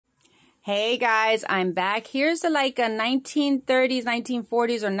Hey guys, I'm back. Here's like a 1930s,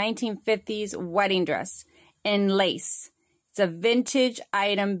 1940s, or 1950s wedding dress in lace. It's a vintage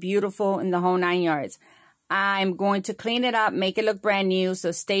item, beautiful in the whole 9 yards. I'm going to clean it up, make it look brand new, so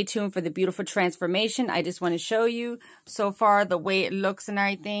stay tuned for the beautiful transformation. I just want to show you so far the way it looks and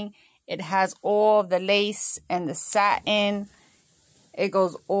everything. It has all the lace and the satin. It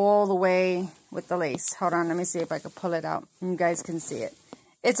goes all the way with the lace. Hold on, let me see if I can pull it out. You guys can see it.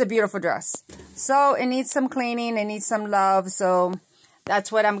 It's a beautiful dress. So it needs some cleaning. It needs some love. So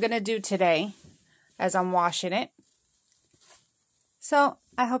that's what I'm going to do today as I'm washing it. So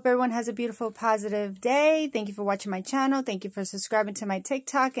I hope everyone has a beautiful, positive day. Thank you for watching my channel. Thank you for subscribing to my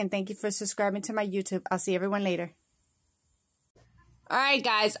TikTok. And thank you for subscribing to my YouTube. I'll see everyone later. All right,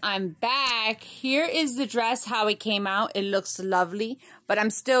 guys, I'm back. Here is the dress, how it came out. It looks lovely, but I'm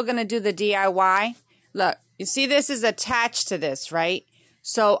still going to do the DIY. Look, you see this is attached to this, right?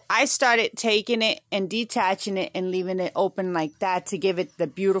 So I started taking it and detaching it and leaving it open like that to give it the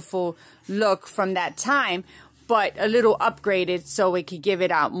beautiful look from that time, but a little upgraded so it could give it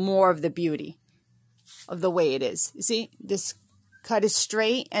out more of the beauty of the way it is. You see, this cut is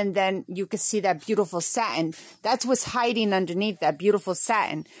straight, and then you can see that beautiful satin. That's what's hiding underneath that beautiful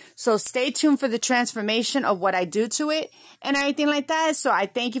satin. So stay tuned for the transformation of what I do to it and everything like that. So I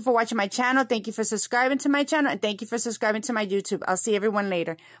thank you for watching my channel. Thank you for subscribing to my channel. And thank you for subscribing to my YouTube. I'll see everyone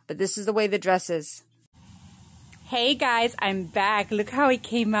later. But this is the way the dress is. Hey guys, I'm back. Look how it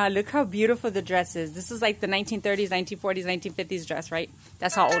came out. Look how beautiful the dress is. This is like the 1930s, 1940s, 1950s dress, right?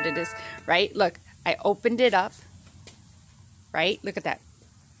 That's how old it is, right? Look, I opened it up. Right? Look at that.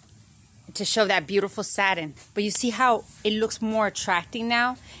 To show that beautiful satin. But you see how it looks more attracting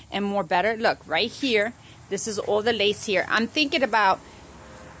now and more better? Look, right here. This is all the lace here. I'm thinking about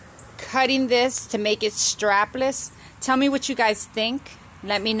cutting this to make it strapless. Tell me what you guys think.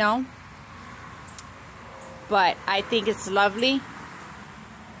 Let me know. But I think it's lovely.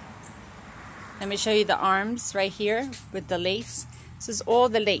 Let me show you the arms right here with the lace. This is all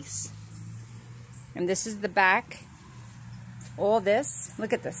the lace. And this is the back. All this,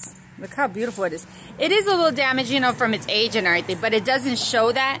 look at this, look how beautiful it is. It is a little damaged, you know, from its age and everything, but it doesn't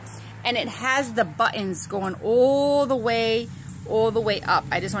show that. And it has the buttons going all the way up.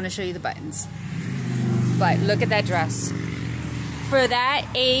 I just want to show you the buttons. But look at that dress. For that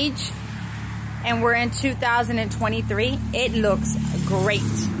age, and we're in 2023, it looks great.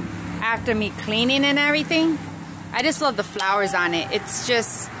 After me cleaning and everything, I just love the flowers on it. It's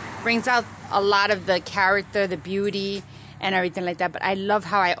just brings out a lot of the character, the beauty, and everything like that. But I love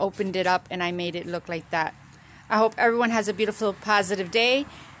how I opened it up and I made it look like that. I hope everyone has a beautiful, positive day.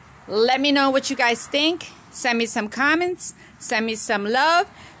 Let me know what you guys think. Send me some comments. Send me some love.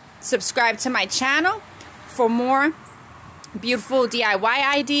 Subscribe to my channel for more beautiful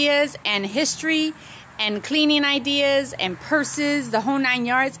DIY ideas and history and cleaning ideas and purses, the whole 9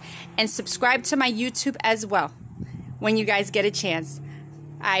 yards. And subscribe to my YouTube as well when you guys get a chance.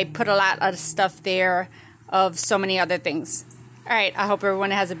 I put a lot of stuff there of so many other things. All right, I hope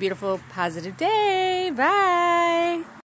everyone has a beautiful, positive day. Bye.